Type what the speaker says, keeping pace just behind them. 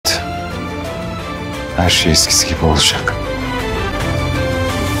Her şey eskisi gibi olacak.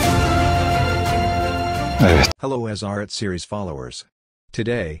 Evet. Hello ESARET series followers.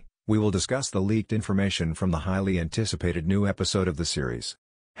 Today, we will discuss the leaked information from the highly anticipated new episode of the series.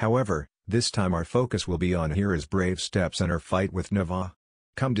 However, this time our focus will be on Hira's brave steps and her fight with Neva.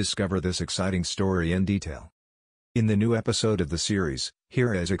 Come discover this exciting story in detail. In the new episode of the series,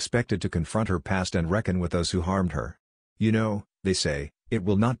 Hira is expected to confront her past and reckon with those who harmed her. You know, they say, it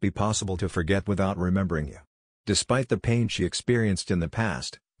will not be possible to forget without remembering you. Despite the pain she experienced in the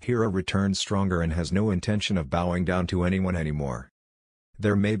past, Hira returns stronger and has no intention of bowing down to anyone anymore.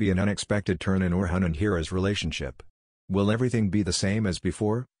 There may be an unexpected turn in Orhun and Hira's relationship. Will everything be the same as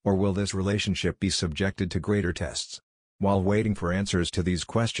before, or will this relationship be subjected to greater tests? While waiting for answers to these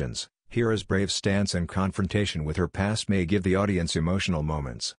questions, Hira's brave stance and confrontation with her past may give the audience emotional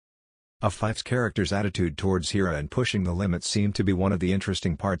moments. A5's character's attitude towards Hira and pushing the limits seem to be one of the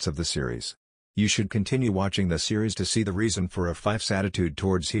interesting parts of the series. You should continue watching the series to see the reason for A5's attitude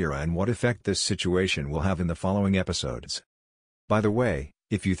towards Hira and what effect this situation will have in the following episodes. By the way,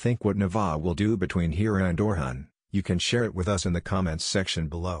 if you think what Neva will do between Hira and Orhun, you can share it with us in the comments section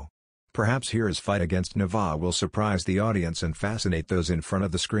below. Perhaps Hira's fight against Neva will surprise the audience and fascinate those in front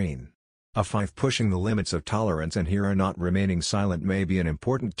of the screen. A5 pushing the limits of tolerance and Hira not remaining silent may be an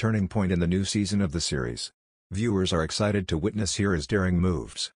important turning point in the new season of the series. Viewers are excited to witness Hira's daring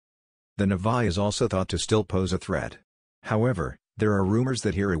moves. The Neva is also thought to still pose a threat. However, there are rumors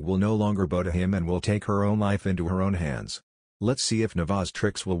that Hira will no longer bow to him and will take her own life into her own hands. Let's see if Neva's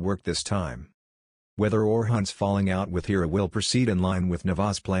tricks will work this time. Whether Orhun's falling out with Hira will proceed in line with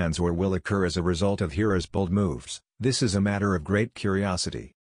Neva's plans or will occur as a result of Hira's bold moves, this is a matter of great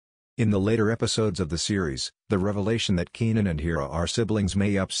curiosity. In the later episodes of the series, the revelation that Kenan and Hira are siblings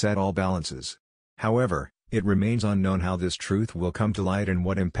may upset all balances. However, it remains unknown how this truth will come to light and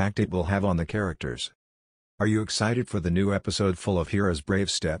what impact it will have on the characters. Are you excited for the new episode full of Hira's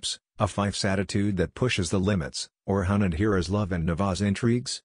brave steps, A5's attitude that pushes the limits, Orhun and Hira's love and Neva's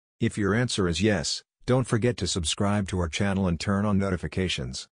intrigues? If your answer is yes, don't forget to subscribe to our channel and turn on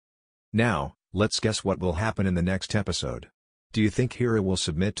notifications. Now, let's guess what will happen in the next episode. Do you think Hira will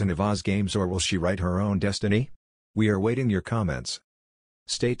submit to Neva's games or will she write her own destiny? We are waiting your comments.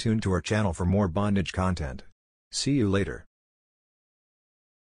 Stay tuned to our channel for more bondage content. See you later.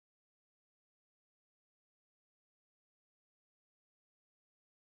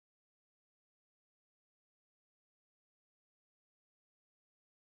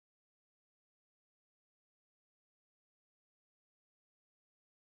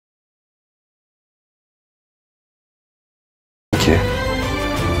 Ki,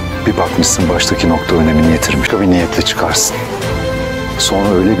 bir bakmışsın baştaki nokta önemini yitirmiş. Bir niyetle çıkarsın. Sonra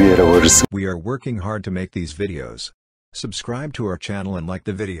öyle bir yere varırsın. We are working hard to make these videos. Subscribe to our channel and like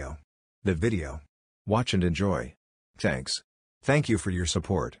the video. Watch and enjoy. Thanks. Thank you for your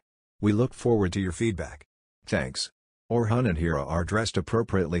support. We look forward to your feedback. Thanks. Orhun and Hira are dressed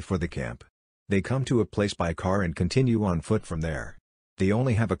appropriately for the camp. They come to a place by car and continue on foot from there. They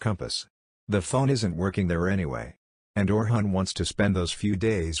only have a compass. The phone isn't working there anyway. And Orhun wants to spend those few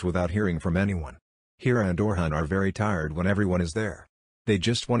days without hearing from anyone. Hira and Orhun are very tired when everyone is there. They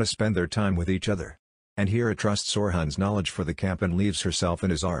just want to spend their time with each other. And Hira trusts Orhun's knowledge for the camp and leaves herself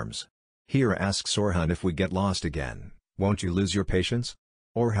in his arms. Hira asks Orhun, if we get lost again, won't you lose your patience?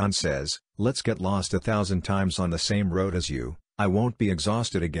 Orhun says, let's get lost 1,000 times on the same road as you, I won't be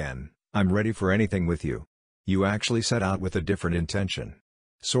exhausted again, I'm ready for anything with you. You actually set out with a different intention.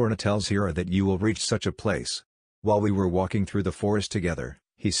 Sorna tells Hira that you will reach such a place. While we were walking through the forest together,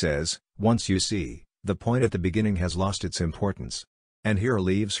 he says, once you see, the point at the beginning has lost its importance. And Hira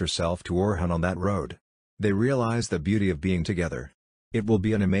leaves herself to Orhun on that road. They realize the beauty of being together. It will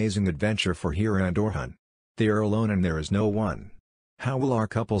be an amazing adventure for Hira and Orhun. They are alone and there is no one. How will our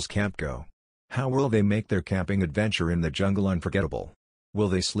couple's camp go? How will they make their camping adventure in the jungle unforgettable? Will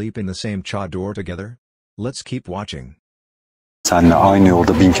they sleep in the same chador together? Let's keep watching. Seninle aynı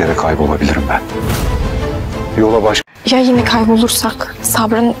yolda 1000 kere kaybolabilirim ben. Yola baş... Ya yine kaybolursak,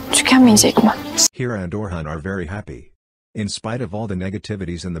 sabrın tükenmeyecek mi? Hira and Orhun are very happy. In spite of all the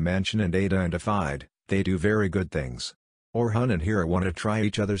negativities in the mansion and Ada and A5, they do very good things. Orhun and Hira want to try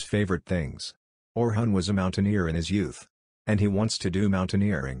each other's favorite things. Orhun was a mountaineer in his youth. And he wants to do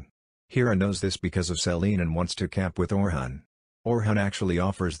mountaineering. Hira knows this because of Selene and wants to camp with Orhun. Orhun actually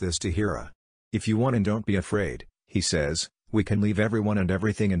offers this to Hira. If you want and don't be afraid, he says, we can leave everyone and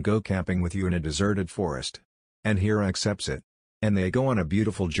everything and go camping with you in a deserted forest. And Hira accepts it. And they go on a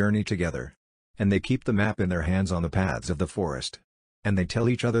beautiful journey together. And they keep the map in their hands on the paths of the forest. And they tell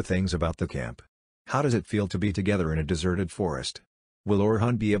each other things about the camp. How does it feel to be together in a deserted forest? Will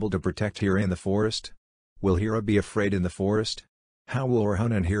Orhun be able to protect Hira in the forest? Will Hira be afraid in the forest? How will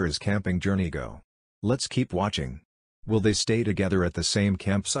Orhun and Hira's camping journey go? Let's keep watching. Will they stay together at the same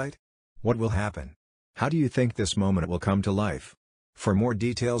campsite? What will happen? How do you think this moment will come to life? For more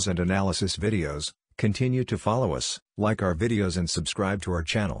details and analysis videos, continue to follow us, like our videos and subscribe to our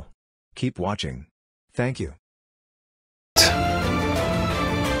channel. Keep watching. Thank you.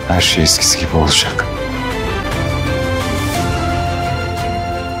 Her şey eskisi gibi olacak.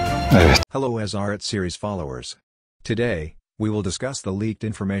 Evet. Hello ESARET series followers. Today, we will discuss the leaked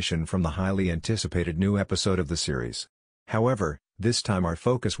information from the highly anticipated new episode of the series. However, this time our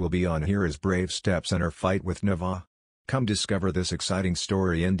focus will be on Hira's brave steps and her fight with Neva. Come discover this exciting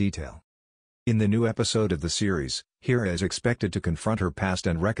story in detail. In the new episode of the series, Hira is expected to confront her past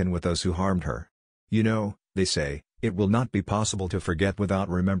and reckon with those who harmed her. You know, they say, it will not be possible to forget without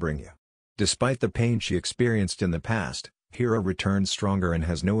remembering you. Despite the pain she experienced in the past, Hira returns stronger and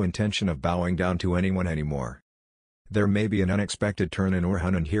has no intention of bowing down to anyone anymore. There may be an unexpected turn in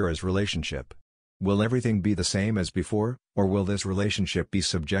Orhun and Hira's relationship. Will everything be the same as before, or will this relationship be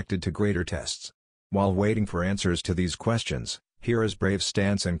subjected to greater tests? While waiting for answers to these questions, Hira's brave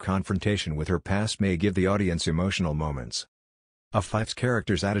stance and confrontation with her past may give the audience emotional moments. A5's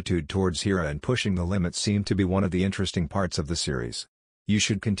character's attitude towards Hira and pushing the limits seem to be one of the interesting parts of the series. You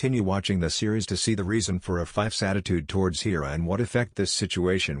should continue watching the series to see the reason for A5's attitude towards Hira and what effect this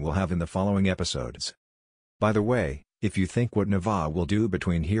situation will have in the following episodes. By the way, if you think what Neva will do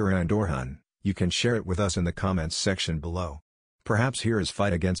between Hira and Orhun, you can share it with us in the comments section below. Perhaps Hira's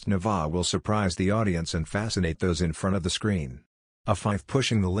fight against Neva will surprise the audience and fascinate those in front of the screen. A5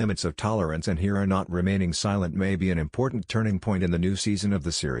 pushing the limits of tolerance and Hira not remaining silent may be an important turning point in the new season of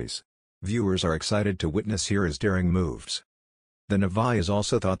the series. Viewers are excited to witness Hira's daring moves. The Neva is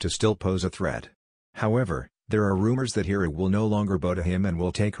also thought to still pose a threat. However, there are rumors that Hira will no longer bow to him and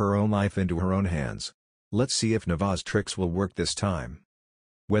will take her own life into her own hands. Let's see if Neva's tricks will work this time.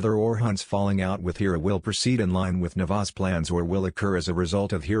 Whether Orhun's falling out with Hira will proceed in line with Neva's plans or will occur as a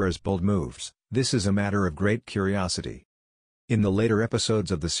result of Hira's bold moves, this is a matter of great curiosity. In the later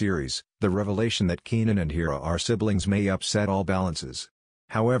episodes of the series, the revelation that Kenan and Hira are siblings may upset all balances.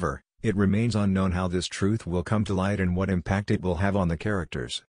 However, it remains unknown how this truth will come to light and what impact it will have on the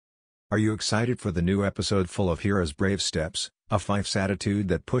characters. Are you excited for the new episode full of Hira's brave steps, A5's attitude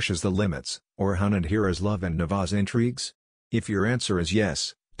that pushes the limits, Orhun and Hira's love and Neva's intrigues? If your answer is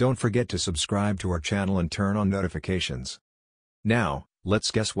yes, don't forget to subscribe to our channel and turn on notifications. Now, let's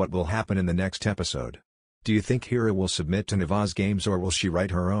guess what will happen in the next episode. Do you think Hira will submit to Neva's games or will she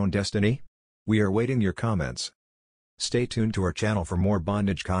write her own destiny? We are waiting your comments. Stay tuned to our channel for more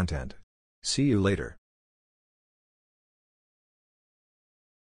bondage content. See you later.